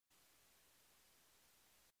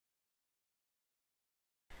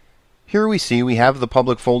Here we see we have the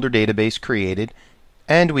public folder database created,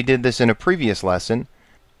 and we did this in a previous lesson,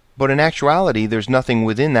 but in actuality there's nothing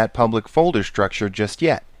within that public folder structure just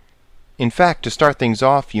yet. In fact, to start things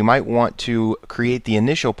off, you might want to create the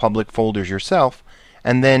initial public folders yourself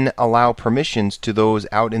and then allow permissions to those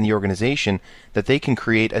out in the organization that they can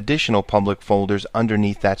create additional public folders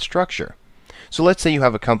underneath that structure. So let's say you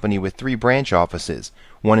have a company with 3 branch offices,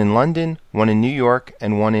 one in London, one in New York,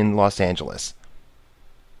 and one in Los Angeles.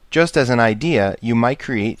 Just as an idea, you might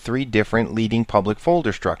create 3 different leading public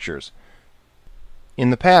folder structures. In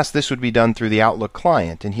the past, this would be done through the Outlook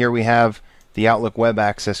client, and here we have the Outlook Web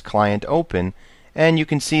Access client open, and you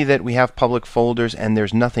can see that we have public folders and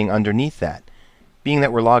there's nothing underneath that. Being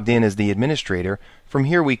that we're logged in as the administrator, from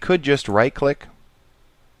here we could just right-click,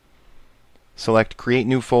 select Create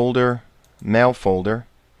New Folder, Mail Folder,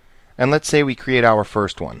 and let's say we create our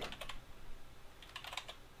first one.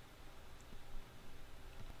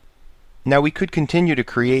 Now we could continue to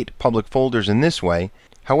create public folders in this way.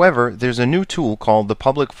 However, there's a new tool called the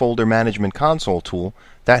Public Folder Management Console tool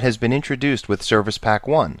that has been introduced with Service Pack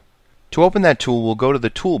 1. To open that tool, we'll go to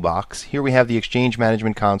the toolbox. Here we have the Exchange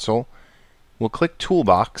Management Console. We'll click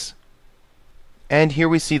Toolbox, and here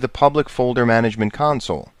we see the Public Folder Management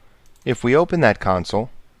Console. If we open that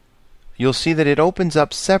console, you'll see that it opens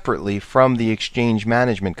up separately from the Exchange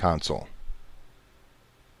Management Console.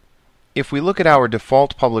 If we look at our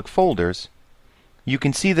default public folders, you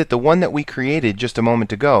can see that the one that we created just a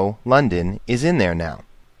moment ago, London, is in there now.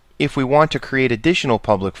 If we want to create additional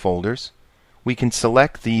public folders, we can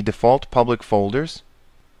select the default public folders,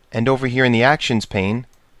 and over here in the Actions pane,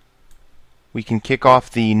 we can kick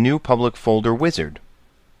off the New Public Folder wizard.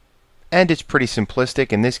 And it's pretty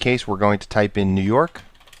simplistic. In this case, we're going to type in New York.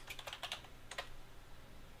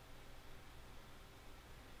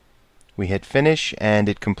 We hit Finish, and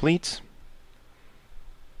it completes.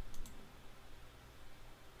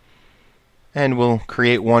 And we'll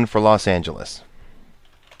create one for Los Angeles.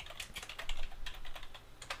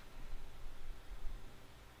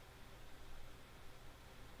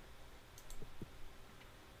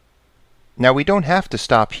 Now we don't have to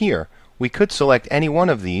stop here. We could select any one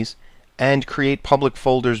of these and create public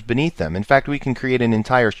folders beneath them. In fact, we can create an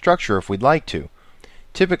entire structure if we'd like to.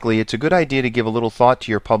 Typically, it's a good idea to give a little thought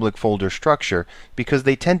to your public folder structure because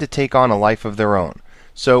they tend to take on a life of their own.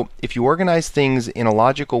 So if you organize things in a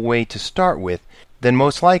logical way to start with, then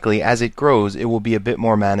most likely as it grows it will be a bit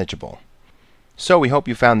more manageable. So we hope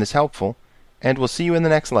you found this helpful, and we'll see you in the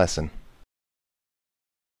next lesson.